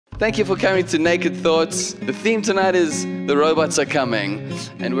Thank you for coming to Naked Thoughts. The theme tonight is The Robots Are Coming,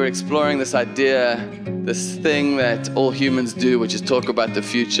 and we're exploring this idea, this thing that all humans do, which is talk about the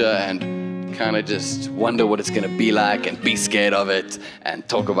future and kind of just wonder what it's going to be like and be scared of it and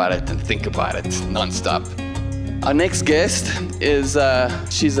talk about it and think about it non-stop. Our next guest is,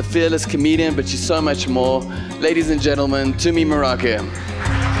 she's a fearless comedian, but she's so much more. Ladies and gentlemen, Tumi Morake.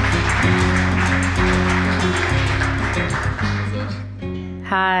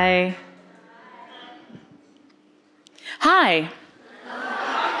 Hi. Hi.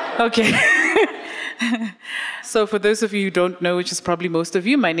 Okay. So for those of you who don't know, which is probably most of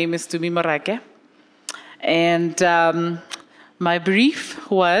you, my name is Tumi Morake. And my brief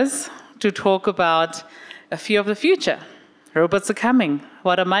was to talk about a fear of the future. Robots are coming.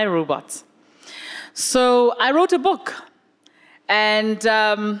 What are my robots? So I wrote a book. And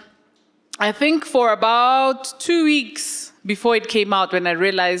I think for about 2 weeks before it came out, when I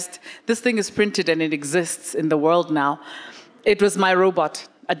realized this thing is printed and it exists in the world now, it was my robot.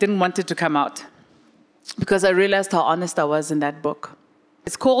 I didn't want it to come out because I realized how honest I was in that book.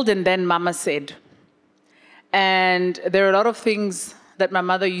 It's called And Then Mama Said. And there are a lot of things that my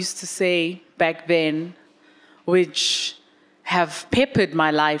mother used to say back then which have peppered my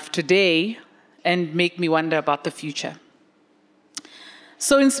life today and make me wonder about the future.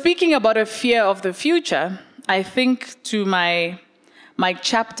 So in speaking about a fear of the future, I think to my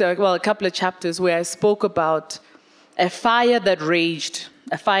chapter, well, a couple of chapters where I spoke about a fire that raged,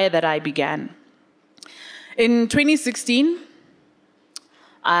 a fire that I began. In 2016,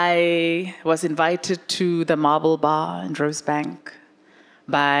 I was invited to the Marble Bar in Rosebank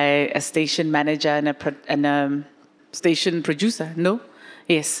by a station manager and a station producer. No?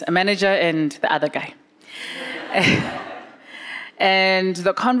 Yes, a manager and the other guy. And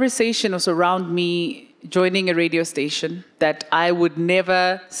the conversation was around me joining a radio station that I would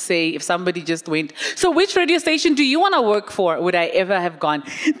never say if somebody just went, so which radio station do you want to work for? Would I ever have gone,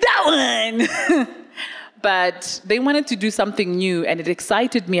 that one? But they wanted to do something new and it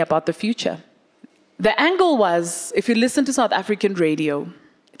excited me about the future. The angle was, if you listen to South African radio,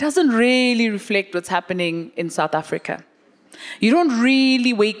 it doesn't really reflect what's happening in South Africa. You don't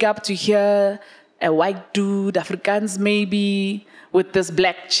really wake up to hear a white dude, Afrikaans maybe, with this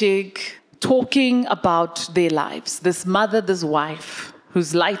black chick, talking about their lives. This mother, this wife,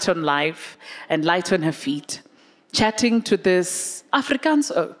 who's light on life and light on her feet, chatting to this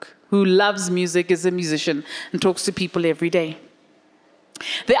Afrikaans oak, who loves music, is a musician, and talks to people every day.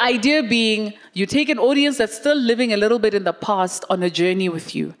 The idea being, you take an audience that's still living a little bit in the past on a journey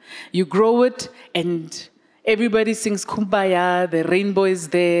with you. You grow it, and everybody sings Kumbaya, the rainbow is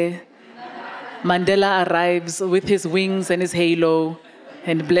there. Mandela arrives with his wings and his halo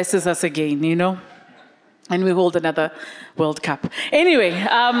and blesses us again, you know? And we hold another World Cup. Anyway,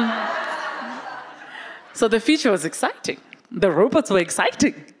 so the future was exciting. The robots were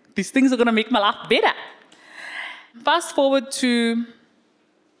exciting. These things are going to make my life better. Fast forward to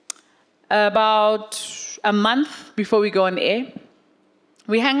about a month before we go on air.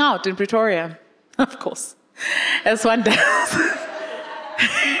 We hang out in Pretoria, of course, as one does.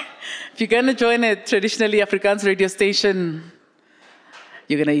 If you're going to join a traditionally Afrikaans radio station,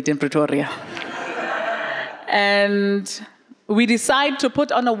 you're going to eat in Pretoria. And we decide to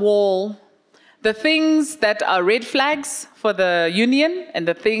put on a wall the things that are red flags for the union and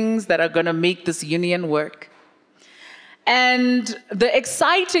the things that are going to make this union work. And the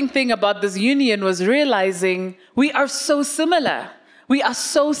exciting thing about this union was realizing we are so similar. We are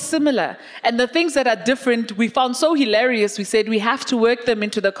so similar. And the things that are different, we found so hilarious, we said we have to work them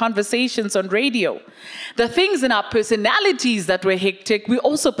into the conversations on radio. The things in our personalities that were hectic, we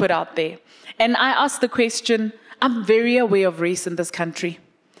also put out there. And I asked the question, I'm very aware of race in this country.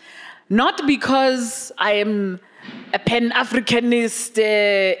 Not because I am a Pan-Africanist,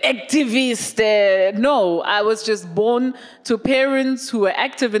 activist. No, I was just born to parents who were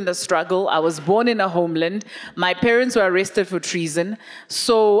active in the struggle. I was born in a homeland. My parents were arrested for treason.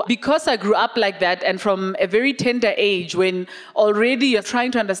 So because I grew up like that, and from a very tender age, when already you're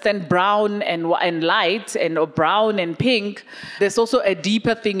trying to understand brown and light, or brown and pink, there's also a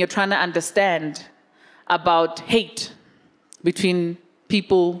deeper thing you're trying to understand about hate between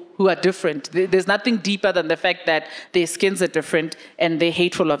people who are different. There's nothing deeper than the fact that their skins are different and they're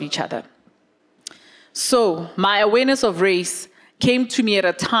hateful of each other. So my awareness of race came to me at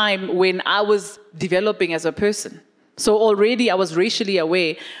a time when I was developing as a person. So already I was racially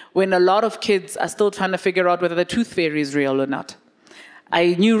aware when a lot of kids are still trying to figure out whether the tooth fairy is real or not.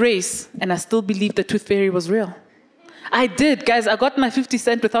 I knew race and I still believed the tooth fairy was real. I did, guys. I got my 50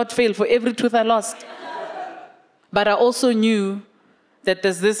 cents without fail for every tooth I lost. But I also knew that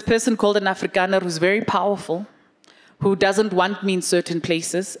there's this person called an Afrikaner who's very powerful, who doesn't want me in certain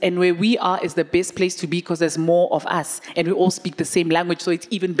places, and where we are is the best place to be because there's more of us, and we all speak the same language, so it's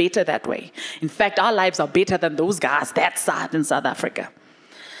even better that way. In fact, our lives are better than those guys. That's sad in South Africa.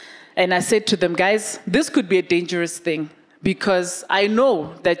 And I said to them, guys, this could be a dangerous thing because I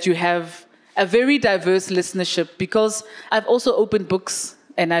know that you have a very diverse listenership because I've also opened books,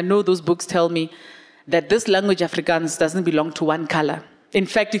 and I know those books tell me that this language, Afrikaans, doesn't belong to one color. In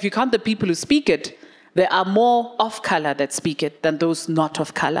fact, if you count the people who speak it, there are more of color that speak it than those not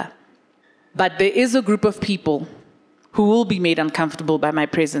of color. But there is a group of people who will be made uncomfortable by my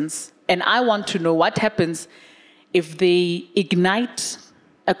presence. And I want to know what happens if they ignite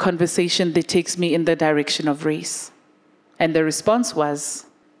a conversation that takes me in the direction of race. And the response was,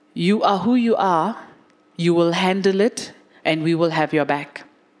 you are who you are, you will handle it, and we will have your back.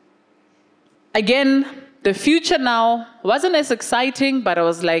 Again, the future now wasn't as exciting, but I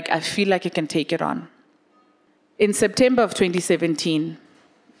was like, I feel like I can take it on. In September of 2017,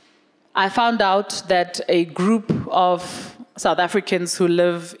 I found out that a group of South Africans who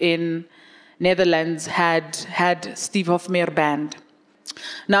live in Netherlands had Steve Hofmeer banned.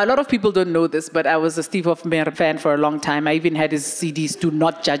 Now, a lot of people don't know this, but I was a Steve Hofmeer fan for a long time. I even had his CDs, Do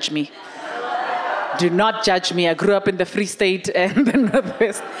Not Judge Me. Do not judge me. I grew up in the Free State and the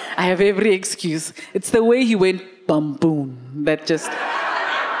Northwest. I have every excuse. It's the way he went, bum, boom, that just...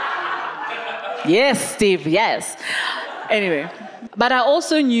 Yes, Steve, yes. Anyway, but I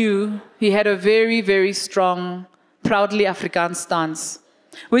also knew he had a very, very strong, proudly Afrikaans stance,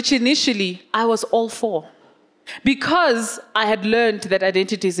 which initially I was all for. Because I had learned that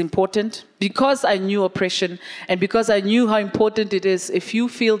identity is important, because I knew oppression, and because I knew how important it is if you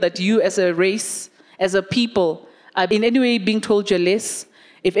feel that you as a race, as a people, are in any way being told you're less,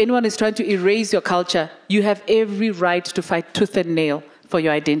 if anyone is trying to erase your culture, you have every right to fight tooth and nail for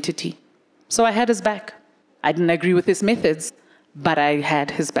your identity. So I had his back. I didn't agree with his methods, but I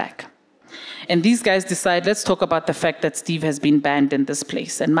had his back. And these guys decide, let's talk about the fact that Steve has been banned in this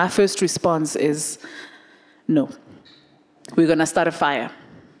place. And my first response is, no, we're going to start a fire.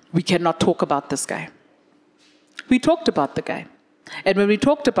 We cannot talk about this guy. We talked about the guy. And when we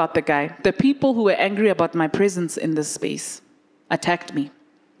talked about the guy, the people who were angry about my presence in this space attacked me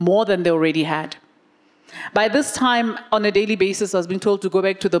more than they already had. By this time, on a daily basis, I was being told to go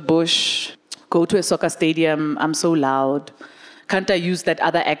back to the bush, go to a soccer stadium, I'm so loud. Can't I use that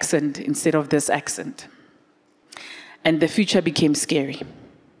other accent instead of this accent? And the future became scary.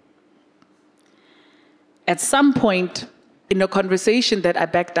 At some point, in a conversation that I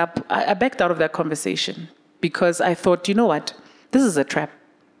backed out of that conversation because I thought, you know what? This is a trap.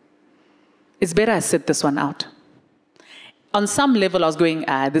 It's better I sit this one out. On some level, I was going,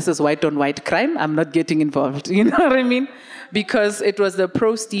 this is white on white crime. I'm not getting involved. You know what I mean? Because it was the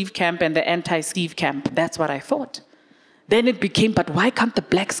pro-Steve camp and the anti-Steve camp. That's what I thought. Then it became, but why can't the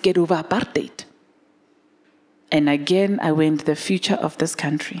blacks get over apartheid? And again, I went, the future of this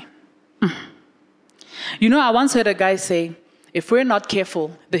country. You know, I once heard a guy say, if we're not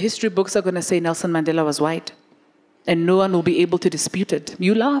careful, the history books are going to say Nelson Mandela was white. And no one will be able to dispute it.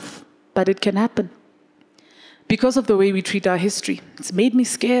 You laugh, but it can happen. Because of the way we treat our history, it's made me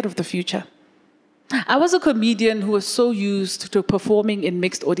scared of the future. I was a comedian who was so used to performing in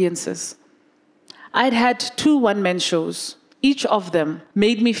mixed audiences. I'd had 2 one-man shows. Each of them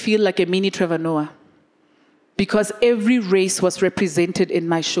made me feel like a mini Trevor Noah. Because every race was represented in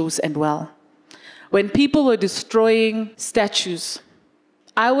my shows and well. When people were destroying statues,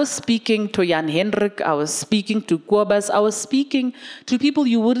 I was speaking to Jan Hendrik, I was speaking to Kobas, I was speaking to people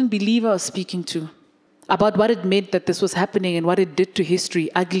you wouldn't believe I was speaking to about what it meant that this was happening and what it did to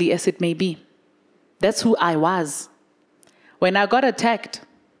history, ugly as it may be. That's who I was. When I got attacked,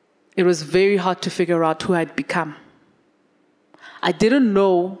 it was very hard to figure out who I'd become. I didn't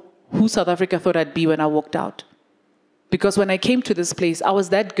know who South Africa thought I'd be when I walked out. Because when I came to this place, I was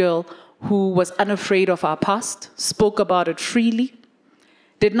that girl who was unafraid of our past, spoke about it freely,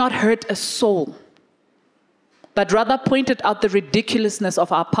 did not hurt a soul, but rather pointed out the ridiculousness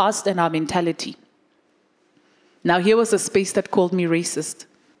of our past and our mentality. Now, here was a space that called me racist,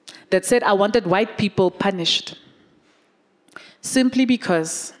 that said I wanted white people punished, simply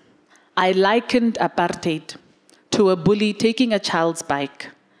because I likened apartheid to a bully taking a child's bike,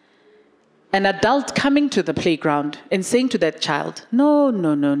 an adult coming to the playground and saying to that child, no,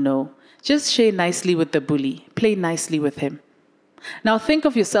 no, no, no, just share nicely with the bully, play nicely with him. Now think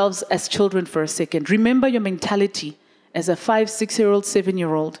of yourselves as children for a second. Remember your mentality as a 5, 6-year-old,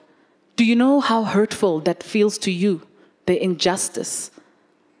 7-year-old. Do you know how hurtful that feels to you? The injustice.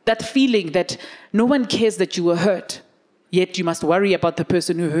 That feeling that no one cares that you were hurt. yet you must worry about the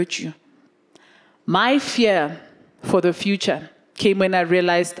person who hurt you. My fear for the future came when I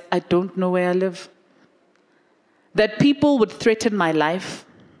realized I don't know where I live. That people would threaten my life,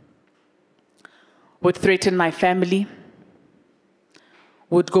 would threaten my family,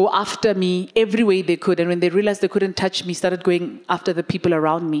 would go after me every way they could. And when they realized they couldn't touch me, started going after the people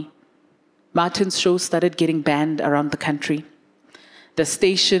around me. Martin's shows started getting banned around the country. The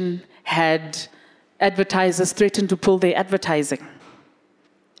station had advertisers threaten to pull their advertising.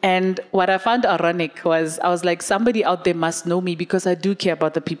 And what I found ironic was, I was like, somebody out there must know me because I do care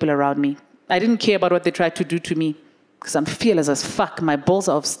about the people around me. I didn't care about what they tried to do to me because I'm fearless as fuck. My balls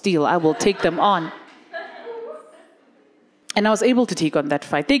are of steel. I will take them on. And I was able to take on that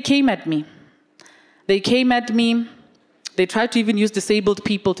fight. They came at me. They came at me. They tried to even use disabled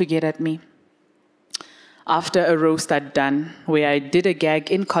people to get at me. After a roast I'd done, where I did a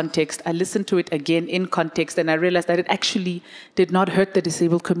gag in context, I listened to it again in context, and I realized that it actually did not hurt the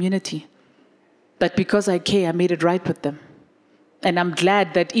disabled community. But because I care, I made it right with them. And I'm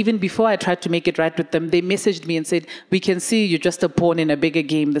glad that even before I tried to make it right with them, they messaged me and said, we can see you're just a pawn in a bigger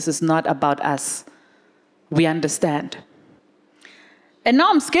game. This is not about us. We understand. And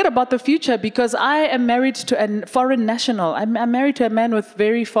now I'm scared about the future because I am married to a foreign national. I'm married to a man with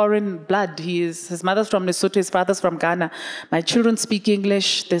very foreign blood. His mother's from Lesotho, his father's from Ghana. My children speak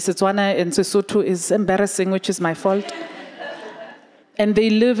English. The Setswana in Sesotho is embarrassing, which is my fault. And they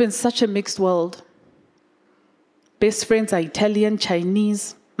live in such a mixed world. Best friends are Italian,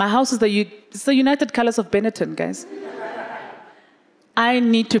 Chinese. My house is it's the United Colors of Benetton, guys. I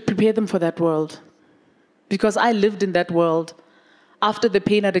need to prepare them for that world because I lived in that world. After the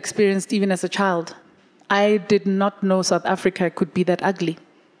pain I'd experienced even as a child, I did not know South Africa could be that ugly.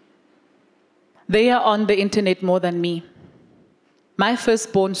 They are on the internet more than me. My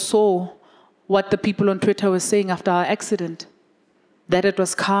firstborn saw what the people on Twitter were saying after our accident, that it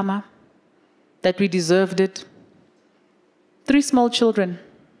was karma, that we deserved it. 3 small children.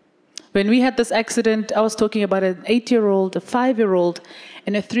 When we had this accident, I was talking about an 8-year-old, a 5-year-old,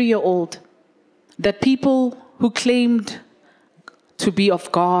 and a 3-year-old, that people who claimed to be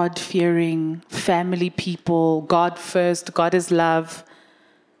of God-fearing, family people, God first, God is love,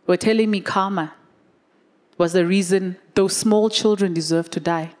 were telling me karma was the reason those small children deserved to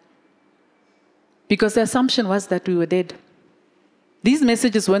die. Because the assumption was that we were dead. These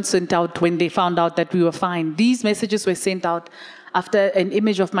messages weren't sent out when they found out that we were fine. These messages were sent out after an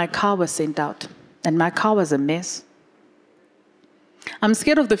image of my car was sent out. And my car was a mess. I'm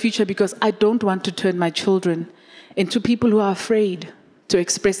scared of the future because I don't want to turn my children into people who are afraid to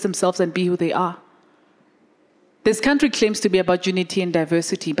express themselves and be who they are. This country claims to be about unity and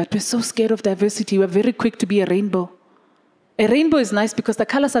diversity, but we're so scared of diversity. We're very quick to be a rainbow. A rainbow is nice because the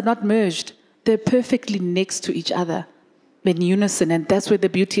colors are not merged. They're perfectly next to each other in unison, and that's where the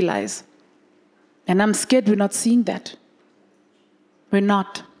beauty lies. And I'm scared we're not seeing that. We're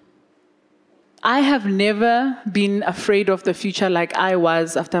not. I have never been afraid of the future like I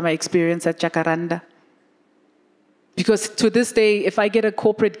was after my experience at Jacaranda. Because to this day, if I get a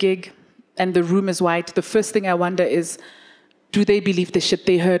corporate gig and the room is white, the first thing I wonder is, do they believe the shit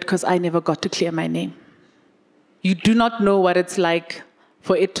they heard because I never got to clear my name? You do not know what it's like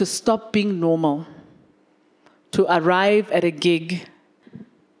for it to stop being normal, to arrive at a gig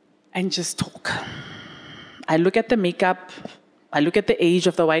and just talk. I look at the makeup, I look at the age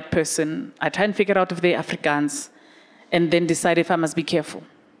of the white person, I try and figure out if they're Afrikaans, and then decide if I must be careful.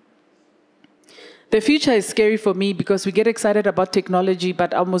 The future is scary for me because we get excited about technology,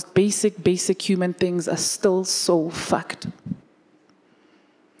 but our most basic human things are still so fucked.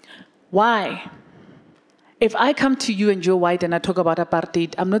 Why? If I come to you and you're white and I talk about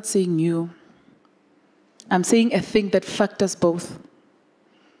apartheid, I'm not saying you. I'm saying a thing that fucked us both.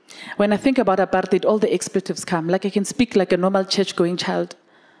 When I think about apartheid, all the expletives come. Like I can speak like a normal church-going child.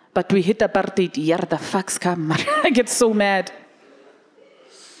 But we hit apartheid, the fucks come. I get so mad.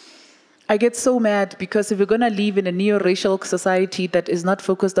 I get so mad because if we're going to live in a neo-racial society that is not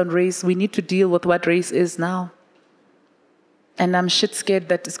focused on race, we need to deal with what race is now. And I'm shit scared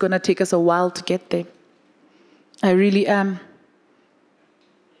that it's going to take us a while to get there. I really am.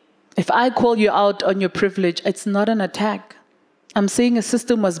 If I call you out on your privilege, it's not an attack. I'm saying a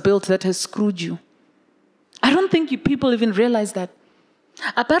system was built that has screwed you. I don't think people even realize that.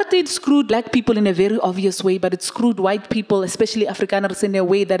 Apartheid screwed black people in a very obvious way, but it screwed white people, especially Afrikaners, in a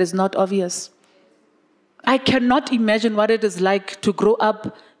way that is not obvious. I cannot imagine what it is like to grow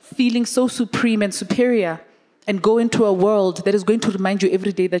up feeling so supreme and superior and go into a world that is going to remind you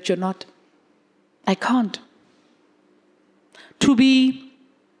every day that you're not. I can't. To be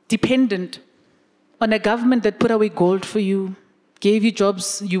dependent on a government that put away gold for you, gave you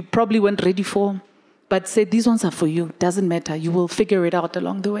jobs you probably weren't ready for, but said, these ones are for you. Doesn't matter. You will figure it out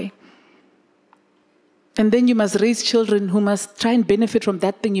along the way. And then you must raise children who must try and benefit from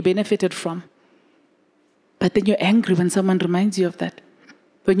that thing you benefited from. But then you're angry when someone reminds you of that.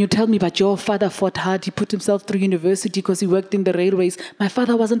 When you tell me, but your father fought hard, he put himself through university because he worked in the railways. My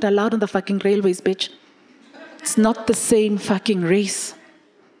father wasn't allowed on the fucking railways, bitch. It's not the same fucking race.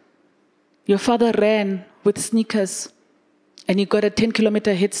 Your father ran with sneakers and he got a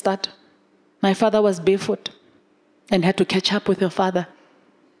 10-kilometer head start. My father was barefoot and had to catch up with your father.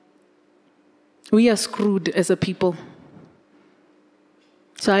 We are screwed as a people.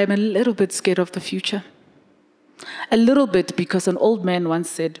 So I am a little bit scared of the future. A little bit because an old man once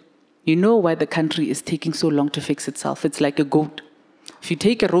said, you know why the country is taking so long to fix itself? It's like a goat. If you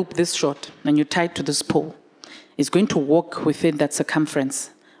take a rope this short and you tie it to this pole, it's going to walk within that circumference.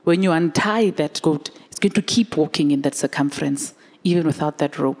 When you untie that goat, it's going to keep walking in that circumference, even without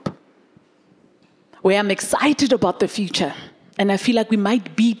that rope. Where I'm excited about the future, and I feel like we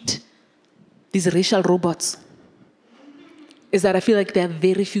might beat these racial robots, is that I feel like there are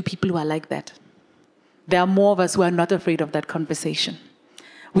very few people who are like that. There are more of us who are not afraid of that conversation.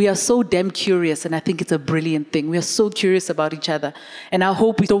 We are so damn curious, and I think it's a brilliant thing. We are so curious about each other, and I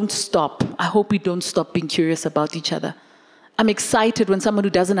hope we don't stop. I hope we don't stop being curious about each other. I'm excited when someone who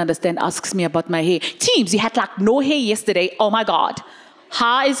doesn't understand asks me about my hair. Teams, you had like no hair yesterday. Oh my God.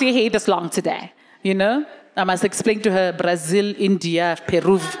 How is your hair this long today? You know? I must explain to her Brazil, India,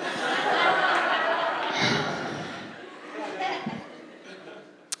 Peru.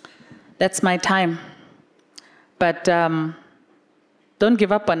 That's my time. But don't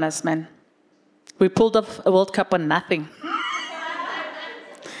give up on us, man. We pulled off a World Cup on nothing.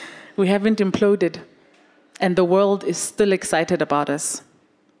 We haven't imploded. And the world is still excited about us.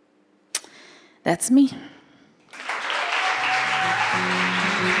 That's me.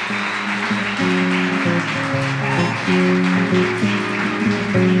 Thank you.